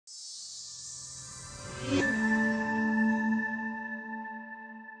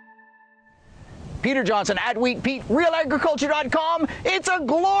Peter Johnson at Wheat Pete, RealAgriculture.com. It's a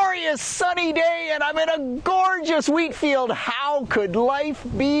glorious sunny day and I'm in a gorgeous wheat field. How could life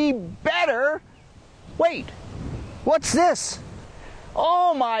be better? Wait, what's this?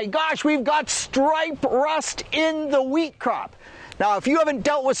 Oh my gosh, we've got stripe rust in the wheat crop. Now, if you haven't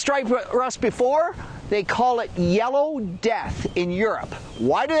dealt with stripe rust before, they call it yellow death in Europe.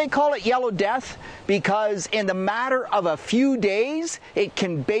 Why do they call it yellow death? Because in the matter of a few days, it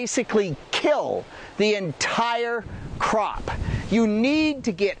can basically kill the entire crop. You need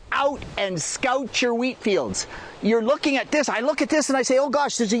to get out and scout your wheat fields. You're looking at this, I look at this and I say, oh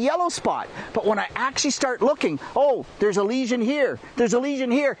gosh, there's a yellow spot. But when I actually start looking, oh, there's a lesion here, there's a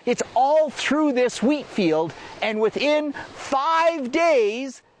lesion here. It's all through this wheat field, and within 5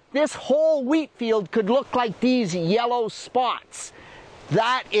 days, this whole wheat field could look like these yellow spots.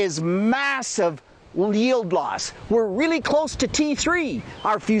 That is massive yield loss. We're really close to T3,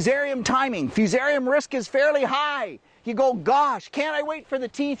 our fusarium timing. Fusarium risk is fairly high. You go, gosh, can't I wait for the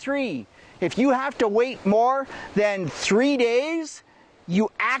T3? If you have to wait more than 3 days,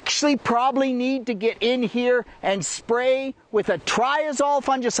 you actually probably need to get in here and spray with a triazole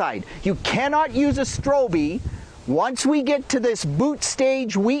fungicide. You cannot use a strobe. Once we get to this boot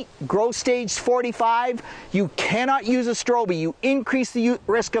stage wheat, growth stage 45, you cannot use a strobe. You increase the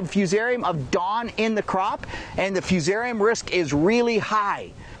risk of fusarium, of dawn in the crop, and the fusarium risk is really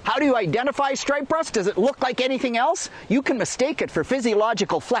high. How do you identify stripe rust? Does it look like anything else? You can mistake it for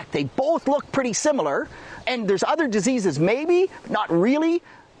physiological fleck. They both look pretty similar, and there's other diseases maybe, not really,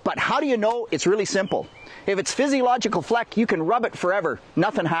 but how do you know? It's really simple. If it's physiological fleck, you can rub it forever.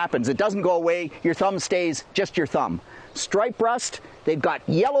 Nothing happens. It doesn't go away. Your thumb stays just your thumb. Stripe rust, they've got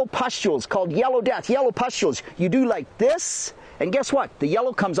yellow pustules called yellow death, yellow pustules. You do like this, and guess what? The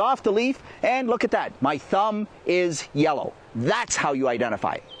yellow comes off the leaf, and look at that. My thumb is yellow. That's how you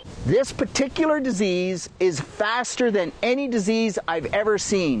identify it. This particular disease is faster than any disease I've ever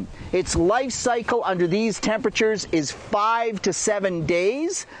seen. Its life cycle under these temperatures is 5 to 7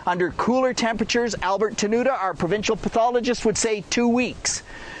 days. Under cooler temperatures, Albert Tenuta, our provincial pathologist, would say 2 weeks.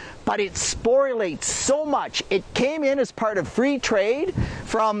 But it sporulates so much. It came in as part of free trade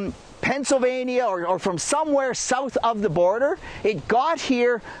from Pennsylvania or from somewhere south of the border. It got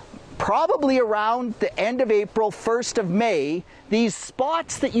here probably around the end of April, 1st of May. These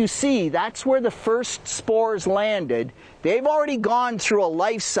spots that you see, that's where the first spores landed. They've already gone through a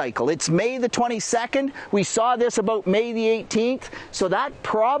life cycle. It's May the 22nd. We saw this about May the 18th. So that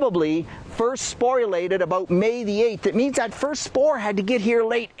probably first sporulated about May the 8th. It means that first spore had to get here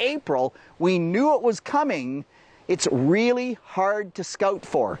late April. We knew it was coming. It's really hard to scout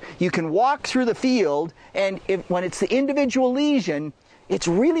for. You can walk through the field, and when it's the individual lesion, it's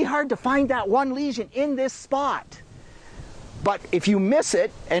really hard to find that one lesion in this spot. But if you miss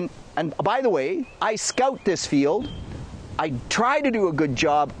it, and by the way, I scout this field, I try to do a good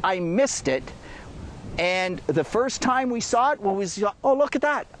job, I missed it, and the first time we saw it, oh, look at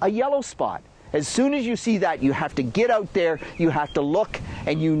that, a yellow spot. As soon as you see that, you have to get out there, you have to look,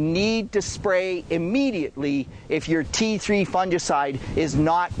 and you need to spray immediately if your T3 fungicide is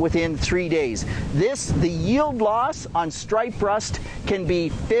not within 3 days. The yield loss on stripe rust can be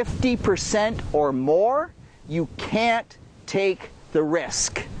 50% or more. You can't take the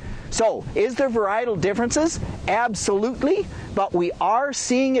risk. So, is there varietal differences? Absolutely, but we are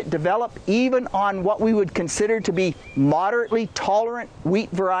seeing it develop even on what we would consider to be moderately tolerant wheat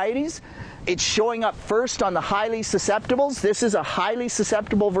varieties. It's showing up first on the highly susceptibles. This is a highly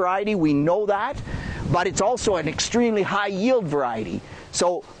susceptible variety, we know that, but it's also an extremely high yield variety.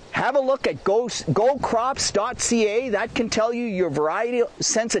 So have a look at gocrops.ca. That can tell you your variety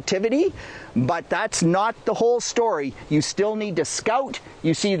sensitivity, but that's not the whole story. You still need to scout.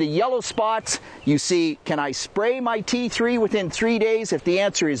 You see the yellow spots. You see, can I spray my T3 within 3 days? If the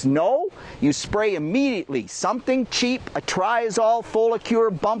answer is no, you spray immediately. Something cheap, a triazole,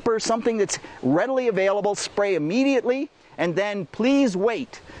 Folicure, bumper, something that's readily available, spray immediately. And then please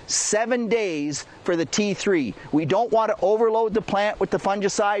wait 7 days for the T3. We don't want to overload the plant with the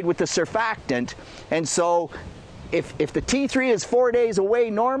fungicide, with the surfactant. And so if the T3 is 4 days away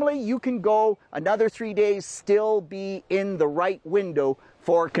normally, you can go another 3 days, still be in the right window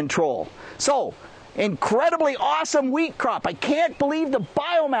for control. So, incredibly awesome wheat crop. I can't believe the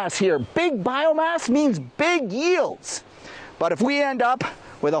biomass here. Big biomass means big yields. But if we end up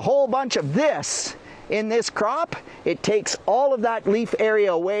with a whole bunch of this in this crop, it takes all of that leaf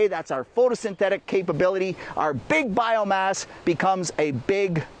area away. That's our photosynthetic capability. Our big biomass becomes a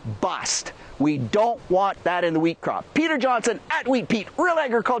big bust. We don't want that in the wheat crop. Peter Johnson at Wheat Pete,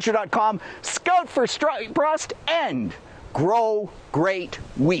 RealAgriculture.com. Scout for stripe rust and grow great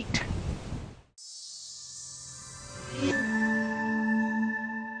wheat.